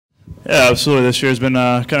Yeah, absolutely. This year's been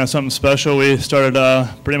kind of something special. We started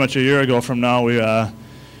pretty much a year ago from now. We,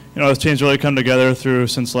 this team's really come together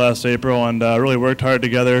since last April and really worked hard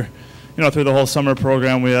together. Through the whole summer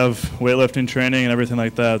program, we have weightlifting training and everything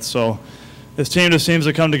like that. So this team just seems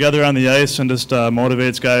to come together on the ice and just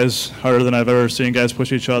motivates guys harder than I've ever seen guys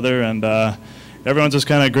push each other. And everyone's just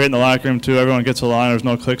kind of great in the locker room too. Everyone gets along. There's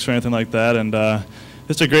no cliques or anything like that. And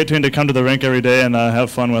just a great team to come to the rink every day and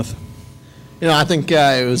have fun with. I think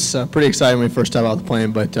it was pretty exciting when we first stepped out the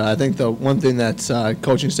plane, but I think the one thing that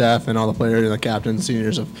coaching staff and all the players and the captains,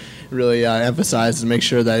 seniors have really emphasized is to make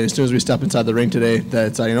sure that as soon as we step inside the rink today, that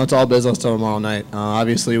it's, it's all business till tomorrow night.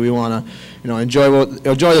 Obviously, we want to enjoy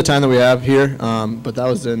the time that we have here, but that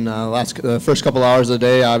was in the first couple hours of the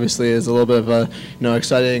day. Obviously, is a little bit of a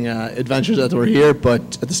exciting adventures that we're here,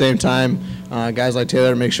 but at the same time, guys like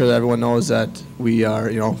Taylor make sure that everyone knows that we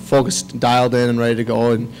are focused, dialed in, and ready to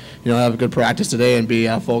go, and have a good practice today and be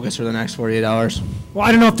focused for the next 48 hours. Well,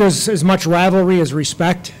 I don't know if there's as much rivalry as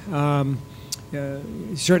respect.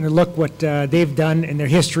 Certainly look what they've done in their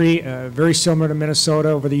history, very similar to Minnesota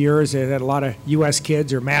over the years. They had a lot of U.S.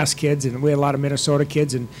 kids or Mass kids, and we had a lot of Minnesota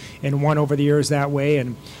kids and won over the years that way.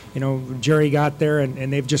 And, Jerry got there,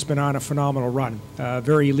 and they've just been on a phenomenal run.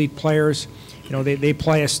 Very elite players. They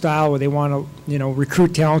play a style where they want to,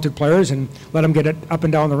 recruit talented players and let them get it up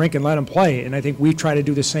and down the rink and let them play. And I think we try to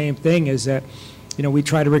do the same thing, is that, we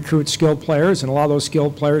try to recruit skilled players and allow those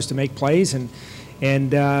skilled players to make plays and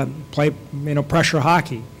play, pressure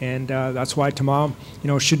hockey. And that's why tomorrow,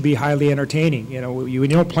 should be highly entertaining. We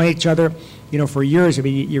don't play each other, for years. I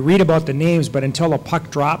mean, you read about the names, but until the puck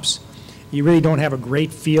drops, you really don't have a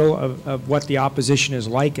great feel of what the opposition is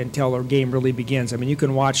like until our game really begins. I mean, you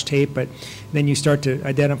can watch tape, but then you start to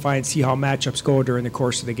identify and see how matchups go during the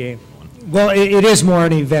course of the game. Well, it is more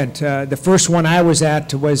an event. The first one I was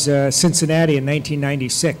at was Cincinnati in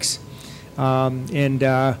 1996. It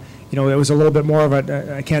was a little bit more of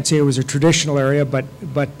I can't say it was a traditional area, but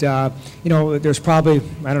there's probably,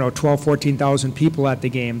 12, 14,000 people at the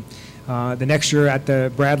game. The next year at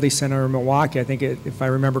the Bradley Center in Milwaukee, I think, if I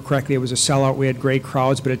remember correctly, it was a sellout. We had great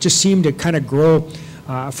crowds, but it just seemed to kind of grow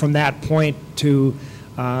from that point to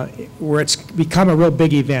where it's become a real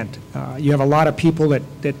big event. You have a lot of people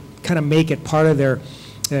that kind of make it part of their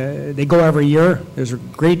they go every year. There's a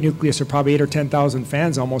great nucleus of probably 8,000 or 10,000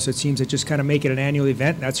 fans almost, it seems, that just kind of make it an annual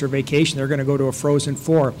event. That's their vacation. They're going to go to a Frozen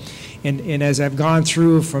Four. And as I've gone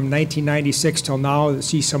through from 1996 till now, to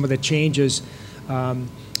see some of the changes,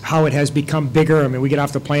 how it has become bigger. I mean, we get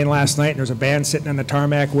off the plane last night and there's a band sitting on the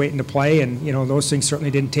tarmac waiting to play, and those things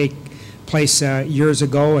certainly didn't take place years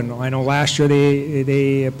ago. And I know last year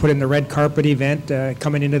they put in the red carpet event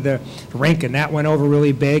coming into the rink, and that went over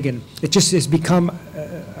really big, and it just has become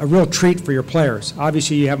a real treat for your players.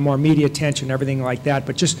 Obviously you have more media attention and everything like that,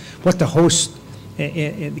 but just what the host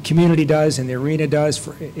and the community does and the arena does,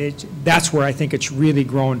 that's where I think it's really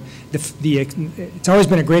grown. It's always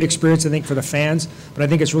been a great experience, I think, for the fans, but I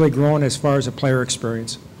think it's really grown as far as a player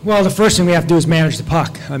experience. Well, the first thing we have to do is manage the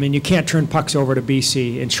puck. I mean, you can't turn pucks over to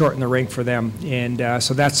BC and shorten the rink for them, and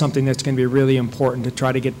so that's something that's going to be really important, to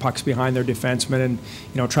try to get pucks behind their defensemen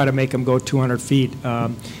and try to make them go 200 feet.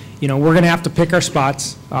 We're going to have to pick our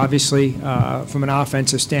spots, obviously, from an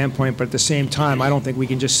offensive standpoint, but at the same time, I don't think we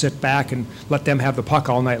can just sit back and let them have the puck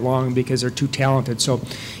all night long because they're too talented. So,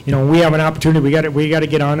 we have an opportunity. We got to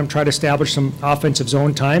get on them, try to establish some offensive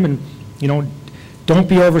zone time, and, don't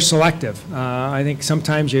be over-selective. I think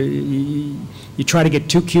sometimes you try to get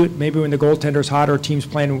too cute, maybe when the goaltender's hot or a team's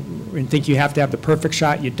playing, and think you have to have the perfect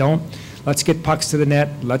shot. You don't. Let's get pucks to the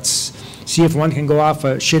net. Let's see if one can go off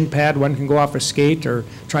a shin pad, one can go off a skate, or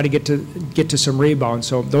try to get to some rebounds.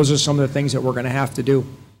 So those are some of the things that we're going to have to do.